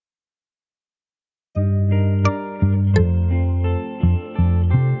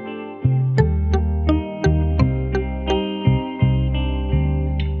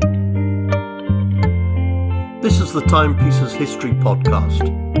is the Timepieces History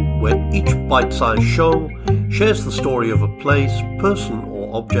Podcast, where each bite-sized show shares the story of a place, person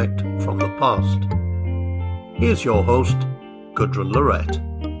or object from the past. Here's your host, Gudrun Lorette.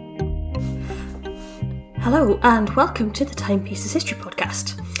 Hello and welcome to the Timepieces History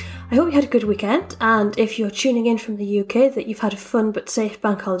Podcast. I hope you had a good weekend, and if you're tuning in from the UK, that you've had a fun but safe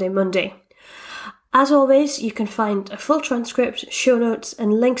Bank Holiday Monday. As always, you can find a full transcript, show notes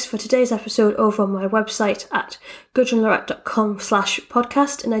and links for today's episode over on my website at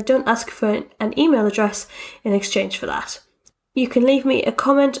gudrunlorette.com/podcast, and I don't ask for an email address in exchange for that. You can leave me a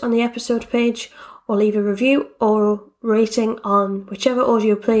comment on the episode page or leave a review or rating on whichever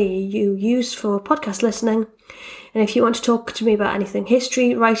audio player you use for podcast listening. And if you want to talk to me about anything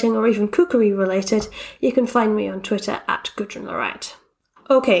history, writing or even cookery related, you can find me on Twitter at Gudrun Lorette.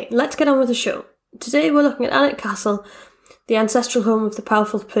 Okay, let's get on with the show. Today we're looking at Alnwick Castle, the ancestral home of the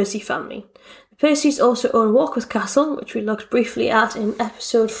powerful Percy family. The Percys also own Warkworth Castle, which we looked briefly at in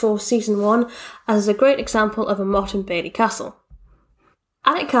episode 4 season 1 as a great example of a Motte and Bailey castle.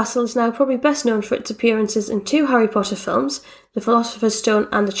 Alnwick Castle is now probably best known for its appearances in 2 Harry Potter films, The Philosopher's Stone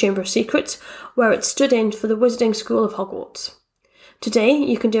and The Chamber of Secrets, where it stood in for the Wizarding School of Hogwarts. Today,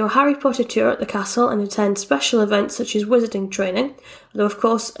 you can do a Harry Potter tour at the castle and attend special events such as wizarding training, although of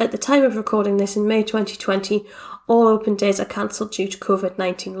course, at the time of recording this in May 2020, all open days are cancelled due to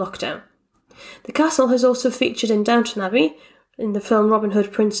COVID-19 lockdown. The castle has also featured in Downton Abbey, in the film Robin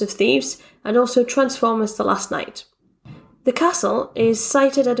Hood, Prince of Thieves, and also Transformers The Last Knight. The castle is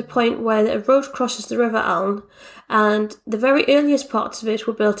sited at a point where a road crosses the River Aln, and the very earliest parts of it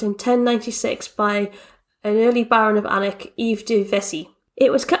were built in 1096 by an early Baron of Alnwick, Yves de Vesey.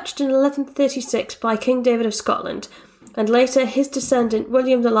 It was captured in 1136 by King David of Scotland, and later his descendant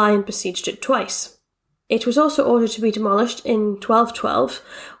William the Lion besieged it twice. It was also ordered to be demolished in 1212,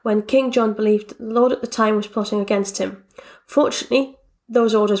 when King John believed the lord at the time was plotting against him. Fortunately,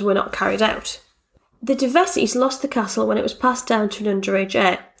 those orders were not carried out. The de Veseys lost the castle when it was passed down to an underage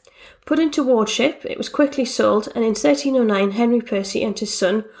heir. Put into wardship, it was quickly sold, and in 1309 Henry Percy and his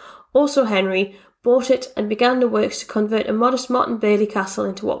son, also Henry, bought it and began the works to convert a modest Motte and Bailey castle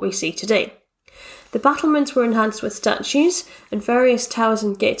into what we see today. The battlements were enhanced with statues, and various towers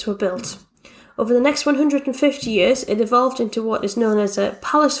and gates were built. Over the next 150 years, it evolved into what is known as a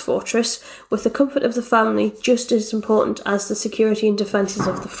palace fortress, with the comfort of the family just as important as the security and defences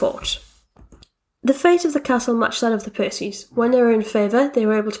of the fort. The fate of the castle matched that of the Percys. When they were in favour, they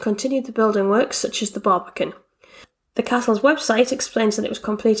were able to continue the building works, such as the Barbican. The castle's website explains that it was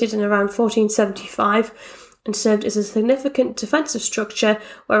completed in around 1475 and served as a significant defensive structure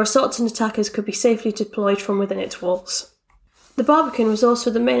where assaults and attackers could be safely deployed from within its walls. The Barbican was also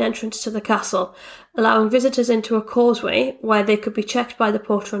the main entrance to the castle, allowing visitors into a causeway where they could be checked by the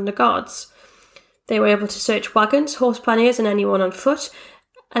porter and the guards. They were able to search wagons, horse panniers and anyone on foot,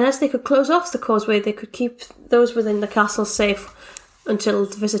 and as they could close off the causeway, they could keep those within the castle safe until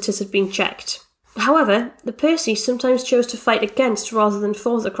the visitors had been checked. However, the Percys sometimes chose to fight against rather than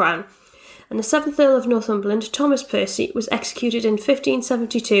for the crown, and the 7th Earl of Northumberland, Thomas Percy, was executed in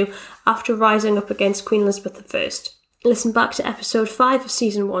 1572 after rising up against Queen Elizabeth I. Listen back to episode 5 of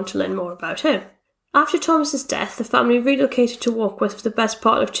season 1 to learn more about her. After Thomas's death, the family relocated to Warkworth for the best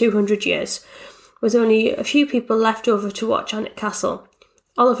part of 200 years, with only a few people left over to watch Alnwick Castle.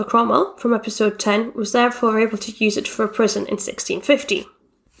 Oliver Cromwell, from episode 10, was therefore able to use it for a prison in 1650.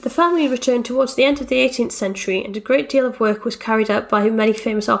 The family returned towards the end of the 18th century, and a great deal of work was carried out by many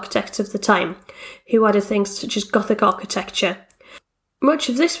famous architects of the time, who added things such as Gothic architecture. Much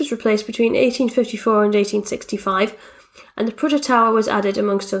of this was replaced between 1854 and 1865, and the Prudhoe Tower was added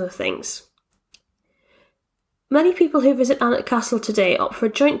amongst other things. Many people who visit Alnwick Castle today opt for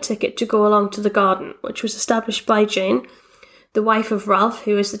a joint ticket to go along to the garden, which was established by Jane, the wife of Ralph,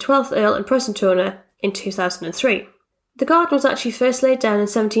 who is the 12th Earl and present owner, in 2003. The garden was actually first laid down in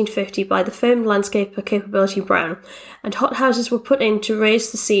 1750 by the famed landscaper Capability Brown, and hothouses were put in to raise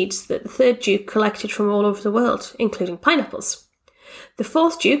the seeds that the 3rd Duke collected from all over the world, including pineapples. The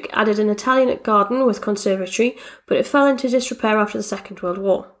 4th Duke added an Italian garden with conservatory, but it fell into disrepair after the Second World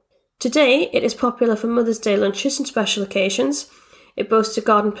War. Today, it is popular for Mother's Day lunches and special occasions. It boasts a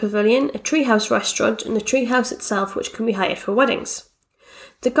garden pavilion, a treehouse restaurant, and the treehouse itself, which can be hired for weddings.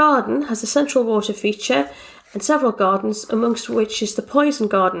 The garden has a central water feature and several gardens, amongst which is the Poison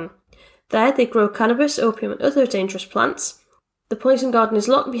Garden. There they grow cannabis, opium and other dangerous plants. The Poison Garden is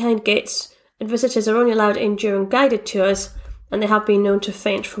locked behind gates, and visitors are only allowed in during guided tours, and they have been known to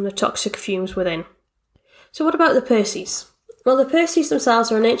faint from the toxic fumes within. So what about the Percys? Well, the Percys themselves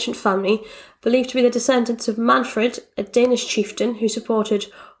are an ancient family, believed to be the descendants of Manfred, a Danish chieftain who supported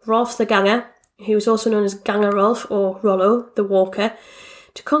Rolf the Ganger who was also known as Gangerolf or Rollo the Walker,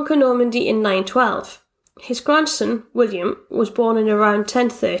 to conquer Normandy in 912. His grandson, William, was born in around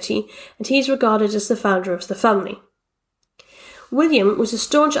 1030, and he is regarded as the founder of the family. William was a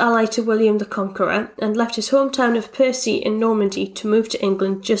staunch ally to William the Conqueror and left his hometown of Percy in Normandy to move to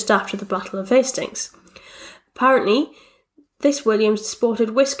England just after the Battle of Hastings. Apparently, this William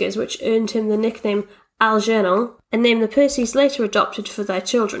sported whiskers which earned him the nickname Algernon, a name the Percys later adopted for their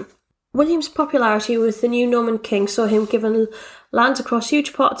children. William's popularity with the new Norman king saw him given lands across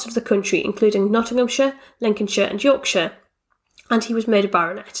huge parts of the country, including Nottinghamshire, Lincolnshire and Yorkshire, and he was made a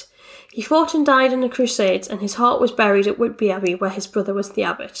baronet. He fought and died in the Crusades, and his heart was buried at Whitby Abbey, where his brother was the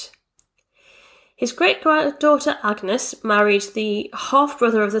abbot. His great-granddaughter Agnes married the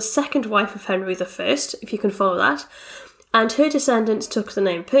half-brother of the second wife of Henry I, if you can follow that, and her descendants took the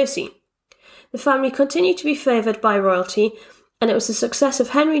name Percy. The family continued to be favoured by royalty, and it was the success of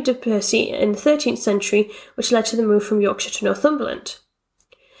Henry de Percy in the 13th century which led to the move from Yorkshire to Northumberland.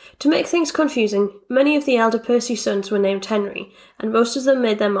 To make things confusing, many of the elder Percy sons were named Henry, and most of them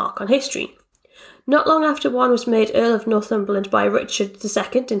made their mark on history. Not long after one was made Earl of Northumberland by Richard II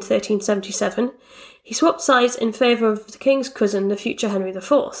in 1377, he swapped sides in favour of the king's cousin, the future Henry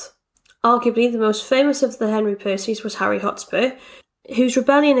IV. Arguably the most famous of the Henry Percys was Harry Hotspur, whose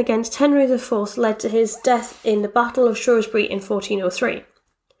rebellion against Henry IV led to his death in the Battle of Shrewsbury in 1403.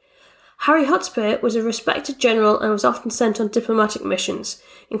 Harry Hotspur was a respected general and was often sent on diplomatic missions,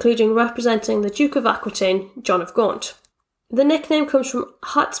 including representing the Duke of Aquitaine, John of Gaunt. The nickname comes from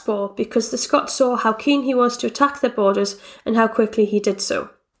Hotspur because the Scots saw how keen he was to attack their borders and how quickly he did so.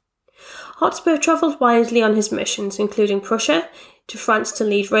 Hotspur travelled widely on his missions, including Prussia, to France to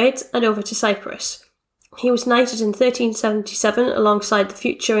lead raids, and over to Cyprus. He was knighted in 1377 alongside the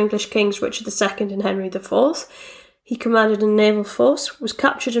future English kings Richard II and Henry IV. He commanded a naval force, was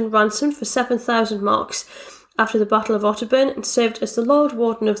captured and ransomed for 7,000 marks after the Battle of Otterburn, and served as the Lord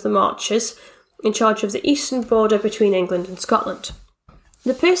Warden of the Marches, in charge of the eastern border between England and Scotland.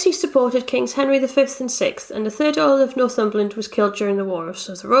 The Percys supported Kings Henry V and VI, and the third Earl of Northumberland was killed during the War of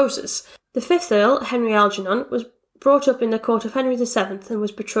the Roses. The fifth Earl, Henry Algernon, was brought up in the court of Henry VII and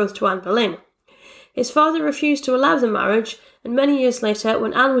was betrothed to Anne Boleyn. His father refused to allow the marriage, and many years later,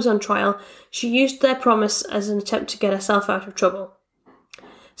 when Anne was on trial, she used their promise as an attempt to get herself out of trouble.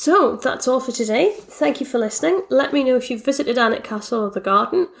 So, that's all for today. Thank you for listening. Let me know if you've visited Alnwick Castle or the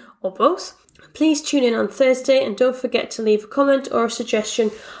garden, or both. Please tune in on Thursday, and don't forget to leave a comment or a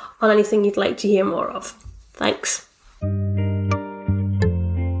suggestion on anything you'd like to hear more of. Thanks.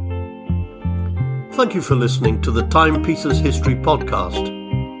 Thank you for listening to the Timepieces History Podcast.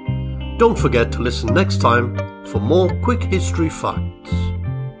 Don't forget to listen next time for more quick history facts.